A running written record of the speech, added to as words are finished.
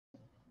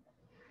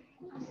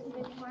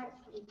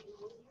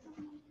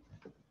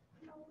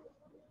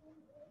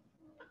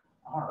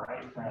All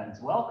right,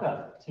 friends,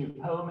 welcome to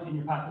Poem in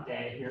Your Pocket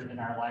Day here in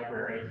our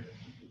library.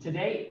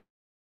 Today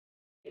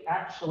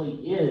actually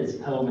is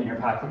Poem in Your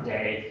Pocket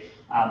Day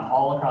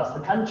all across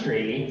the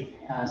country.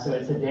 So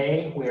it's a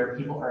day where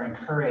people are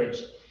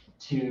encouraged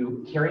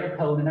to carry a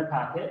poem in their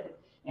pocket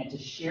and to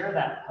share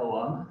that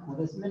poem with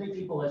as many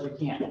people as you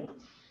can.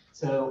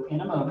 So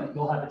in a moment,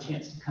 you'll have a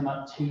chance to come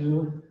up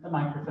to the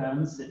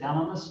microphone, sit down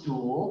on the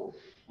stool,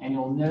 and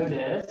you'll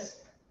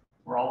notice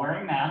we're all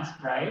wearing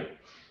masks, right?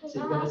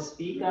 So you've got to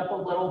speak up a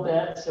little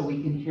bit so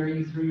we can hear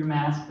you through your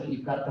mask, but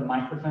you've got the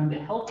microphone to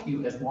help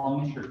you as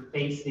long as you're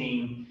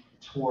facing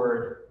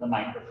toward the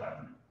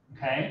microphone,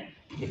 okay?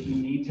 If you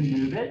need to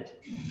move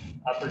it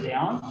up or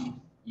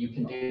down, you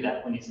can do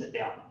that when you sit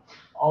down.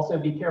 Also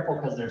be careful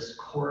because there's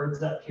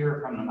cords up here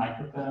from the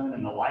microphone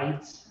and the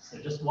lights, so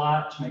just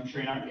watch, make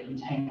sure you're not getting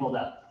tangled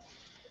up.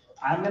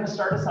 I'm going to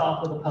start us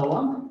off with a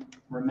poem.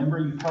 Remember,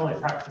 you probably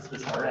practiced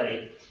this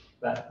already.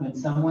 But when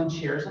someone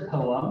shares a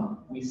poem,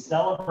 we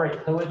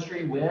celebrate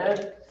poetry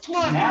with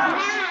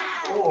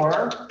snaps.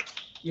 Or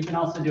you can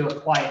also do a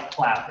quiet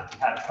clap if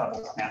you have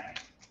trouble snapping.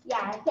 Yeah,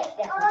 I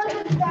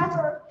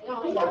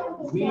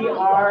We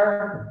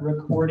are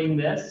recording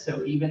this,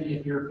 so even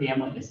if your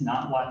family is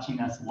not watching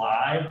us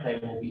live, they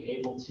will be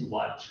able to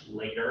watch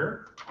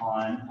later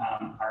on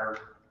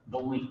the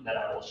link that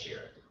I will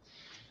share.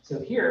 So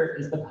here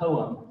is the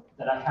poem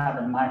that I have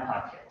in my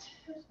pocket.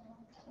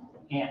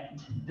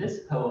 And this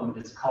poem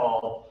is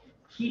called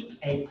Keep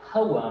a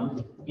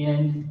Poem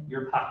in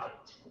Your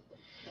Pocket.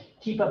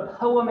 Keep a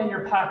poem in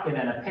your pocket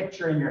and a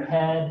picture in your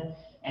head,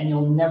 and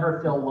you'll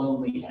never feel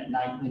lonely at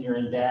night when you're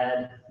in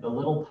bed. The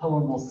little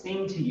poem will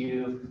sing to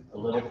you, the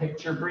little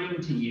picture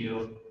bring to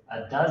you,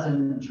 a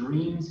dozen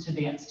dreams to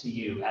dance to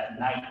you at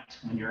night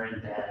when you're in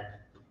bed.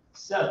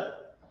 So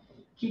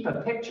keep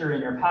a picture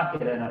in your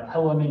pocket and a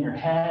poem in your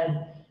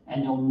head,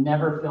 and you'll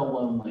never feel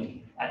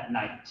lonely at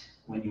night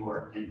when you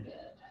are in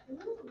bed.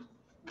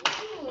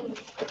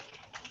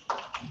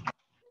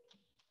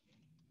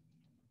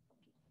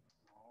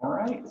 All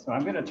right, so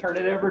I'm going to turn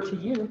it over to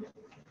you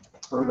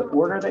for the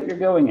order that you're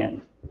going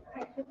in. All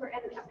right, super.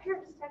 And a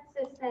parent's text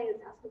is saying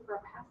it's asking for a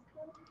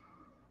passcode.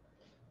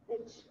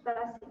 But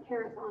I see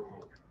parents on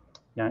it.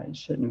 Yeah, it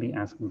shouldn't be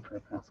asking for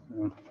a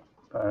passcode,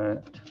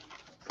 but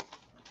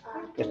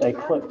if they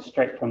click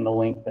straight from the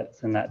link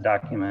that's in that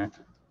document.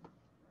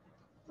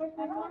 I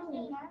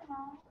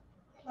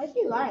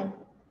see live.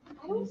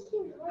 I don't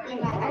see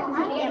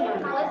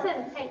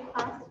Listen, hey,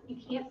 class, you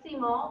can't see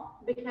them all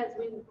because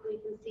we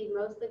can see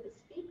mostly the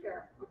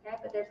speaker, okay?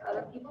 But there's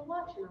other people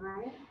watching, all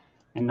right?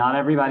 And not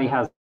everybody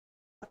has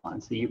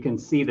on, so you can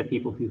see the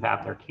people who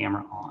have their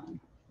camera on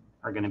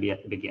are going to be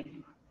at the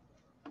beginning.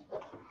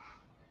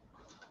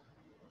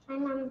 My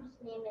mom's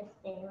name is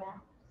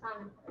Sarah.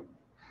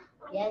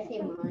 Yes, he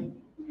mine.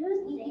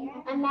 Who's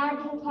Sarah?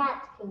 American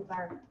Cats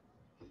Cooper.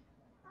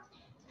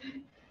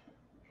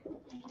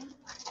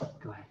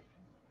 Go ahead.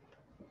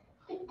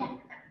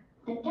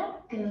 The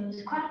duck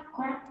goes quack,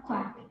 quack,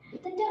 quack.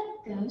 The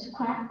duck goes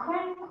quack,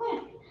 quack,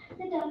 quack.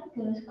 The duck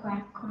goes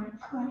quack, quack,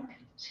 quack.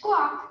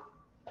 Squawk.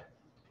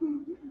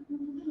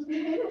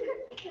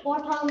 More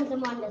poems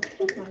than one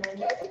this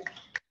morning.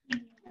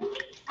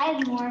 I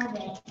have more of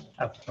it.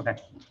 Oh, okay.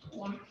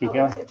 Yeah. Keep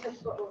going.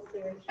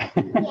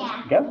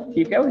 Yeah. Go,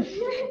 keep going.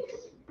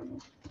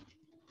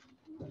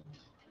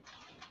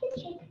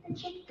 The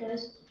chick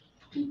goes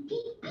beep,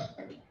 beep,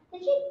 beep. The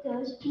chick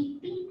goes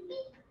beep, beep,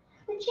 beep.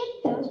 The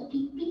chick goes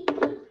beep, beep,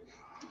 beep.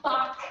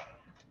 Bawk.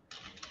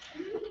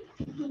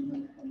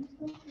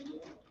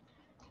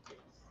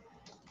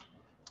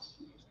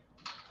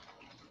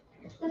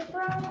 The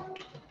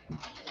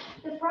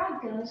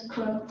frog goes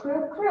croak,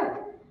 croak, croak.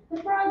 The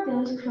frog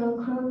goes croak,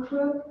 croak,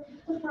 croak.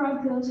 The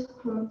frog goes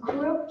croak,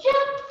 croak,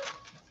 jump.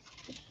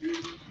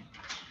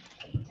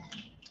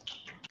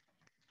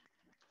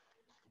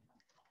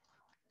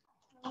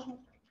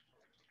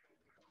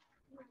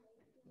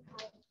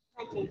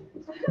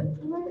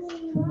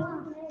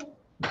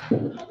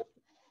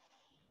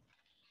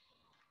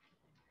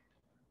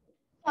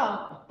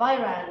 Oh, bye,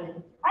 Riley.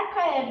 I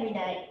cry every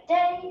night,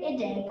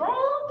 day, but I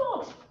love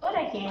books, but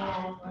I can't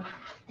have one.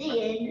 The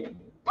end.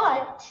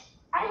 But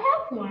I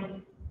have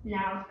one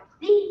now.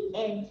 The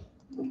end.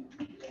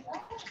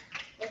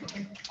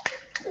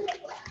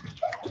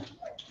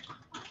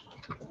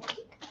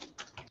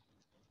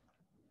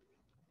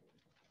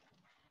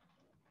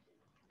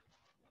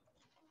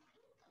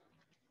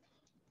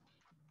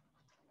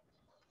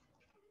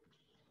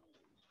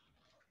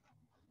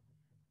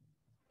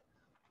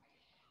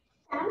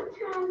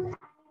 Sometimes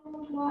I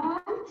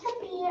want to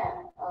be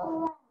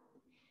alone,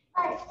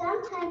 but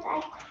sometimes I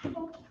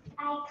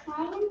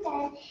climb in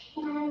bed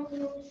and I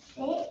will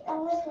sit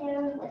over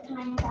there with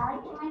my dog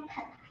and my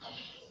puppy.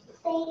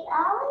 They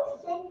always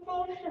sit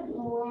there for me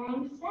when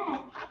I'm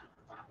sad.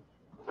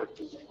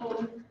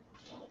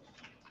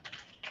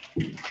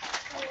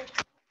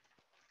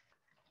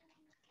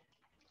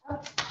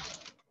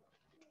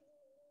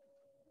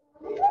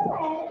 Little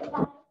red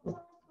butterflies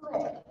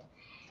live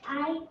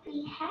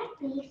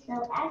so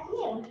as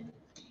you.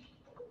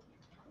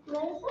 Blue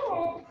is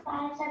red,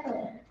 flowers are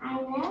blue.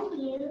 I know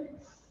you,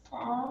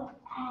 so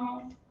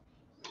as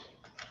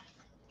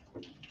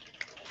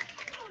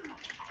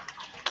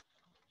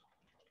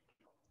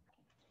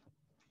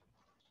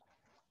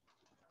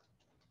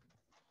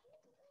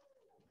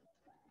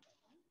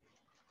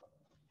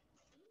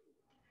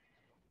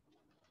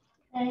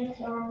legs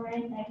are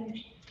red,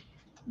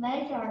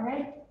 legs are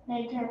red,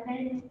 legs are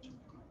red.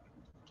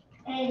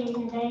 Ed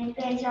and Ed,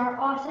 legs are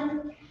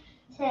awesome,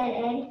 said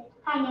Ed.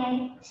 Hi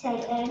Ned,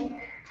 said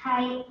Ed.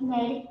 Hi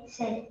Ned,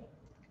 said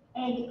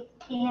Ed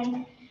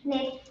and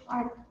Ned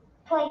are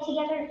play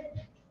together,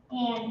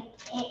 and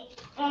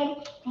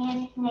Ed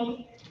and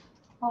Ned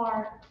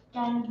are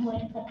done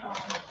with the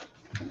problem.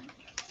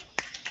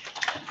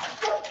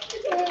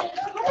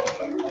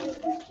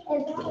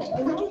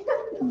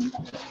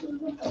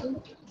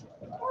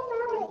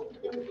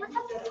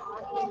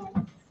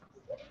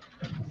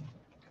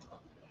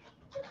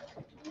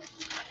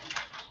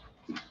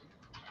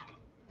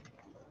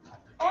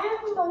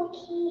 M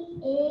monkey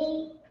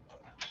A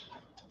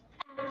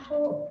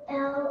apple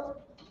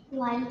L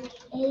like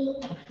A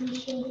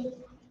appreciated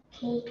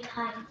K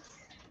kites.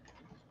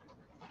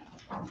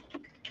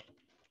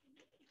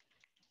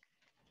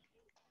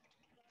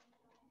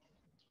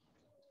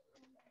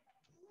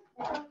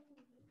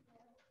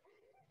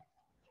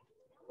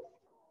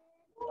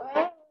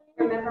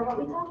 Remember what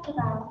we talked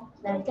about.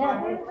 Let's go.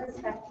 Very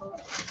respectful.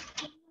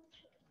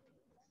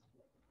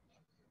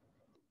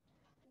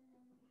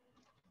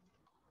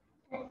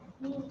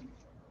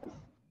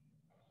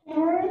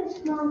 Carrots,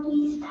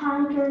 monkeys,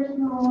 tigers,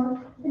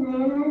 more,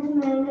 bananas,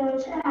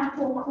 mangoes,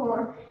 apple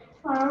core,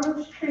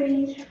 flowers,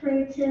 trees,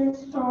 fruits in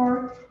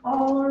store,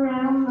 all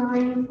around the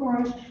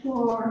rainforest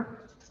floor.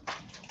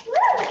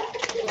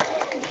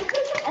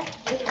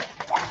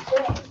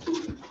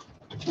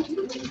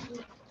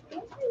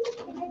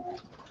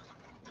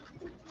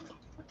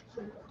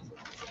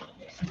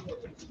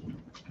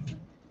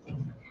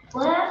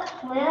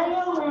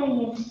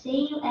 William,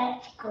 see you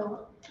at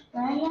school.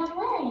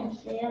 William,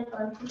 see you at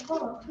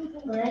school.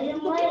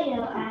 William,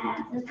 I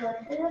have to go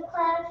to the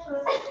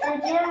classroom, the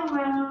gym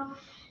room,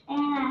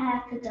 and I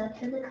have to go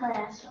to the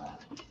classroom.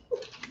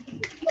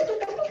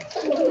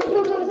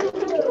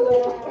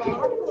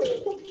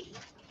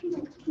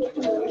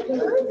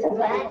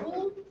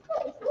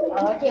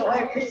 Oh, okay,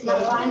 word for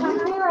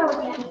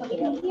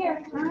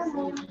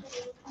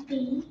B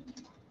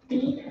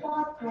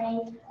for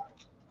brave.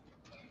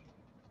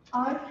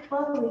 R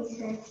for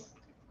recess.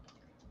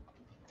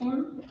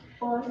 M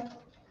for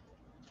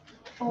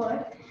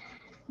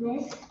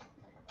Miss.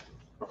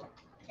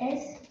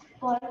 S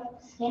for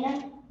Skinner,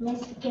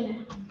 Miss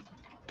Skinner.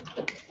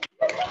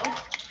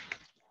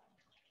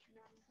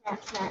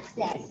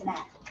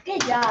 Snap.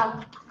 Good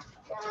job.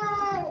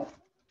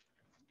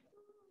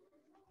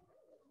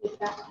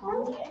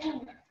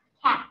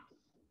 Cat.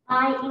 I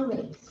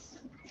erase.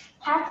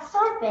 Cats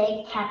are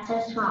big, cats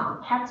are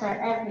small, cats are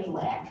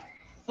everywhere.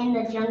 In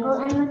the jungle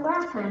and the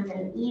grasslands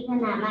and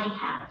even at my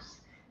house.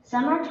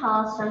 Some are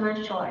tall, some are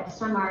short,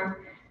 some are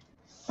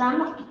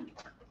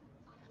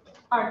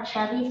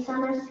chubby,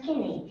 some are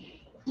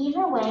skinny.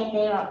 Either way,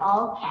 they are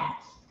all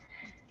cats.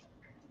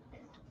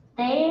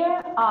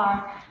 There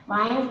are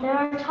lions, there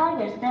are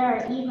tigers, there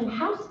are even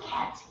house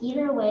cats.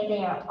 Either way,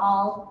 they are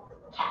all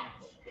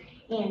cats.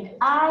 And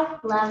I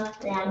love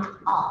them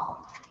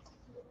all.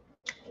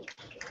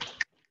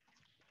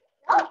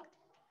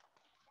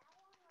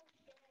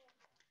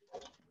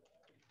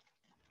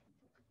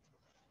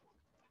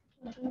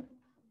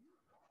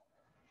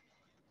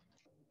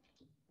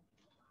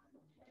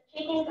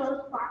 Chicken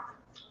goes quack,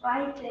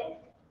 why this?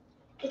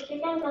 The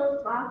chicken goes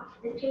quack,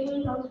 the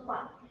chicken goes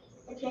quack.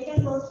 The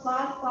chicken goes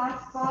quack,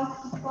 quack, quack,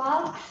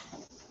 quack.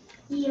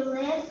 He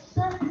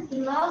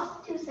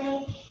loves to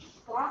say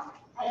quack.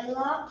 I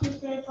love to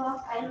say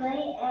quack. I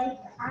lay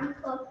eggs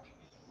uncooked,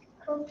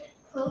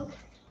 cooked.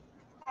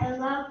 I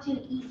love to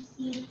eat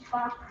seeds,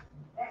 quack,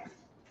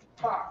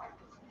 quack.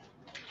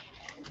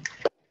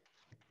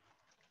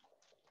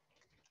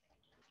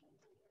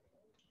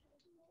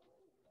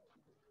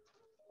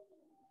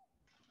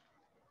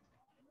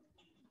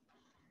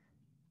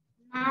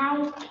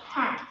 My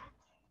cat.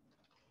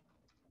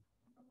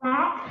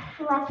 Black,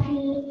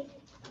 fluffy,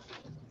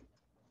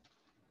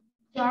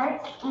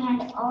 dark,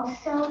 and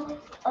also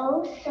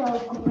oh so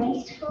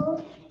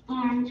graceful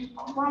and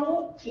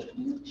quiet to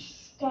each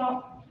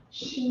step.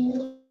 She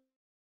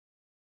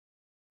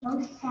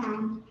no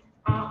sound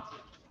at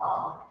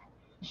all.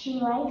 She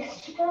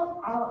likes to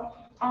go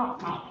out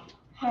at night.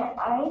 Her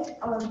eyes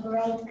are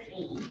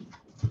gray-green,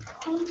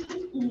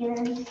 pointed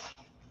ears,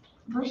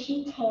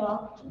 bushy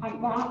tail,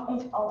 and that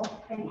is all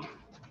for now.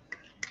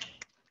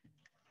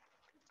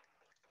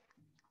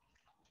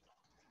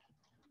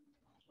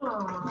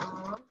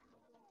 Aww.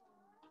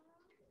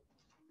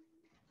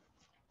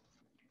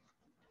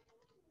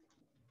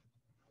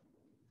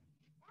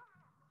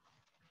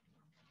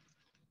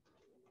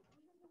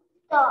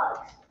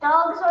 Dogs.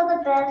 Dogs are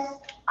the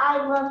best.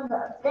 I love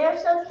them. They're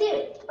so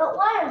cute. But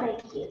why are they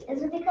cute?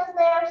 Is it because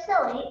they are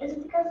silly? Is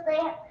it because they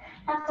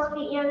have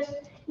fluffy ears?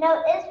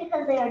 No, it's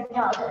because they are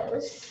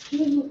doggos.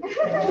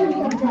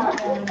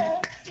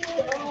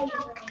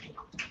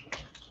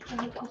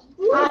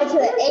 I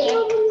put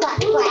 8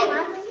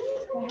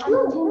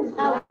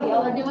 Oh,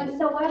 y'all are doing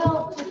so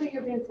well. Cooper,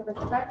 you're being so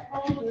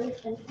respectful. Really,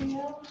 thank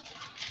you.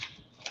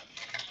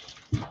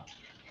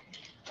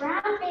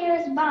 Brown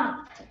Bear's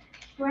bump.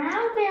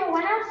 Brown Bear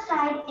went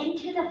outside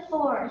into the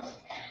forest,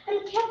 but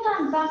he kept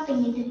on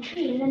bumping into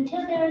trees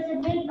until there was a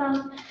big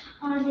bump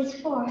on his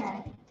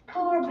forehead.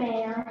 Poor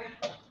bear.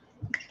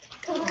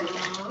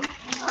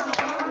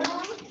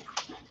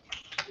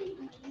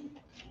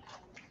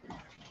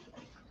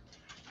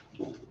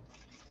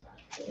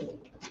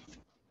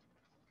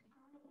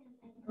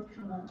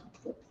 Buffalo.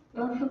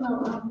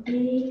 Buffalo are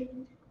big.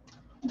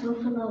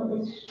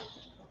 Buffalo is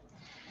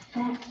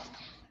fat.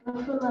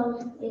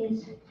 Buffalo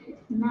is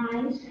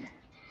nice.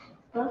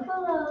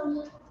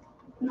 Buffaloes,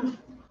 no,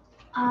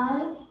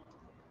 I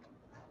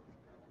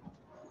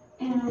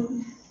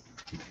am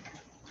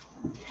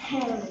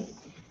hairy.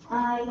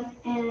 I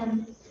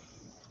am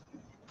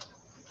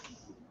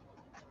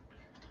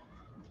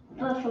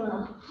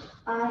buffalo.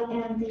 I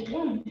am the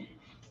end.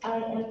 I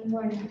am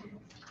Werner.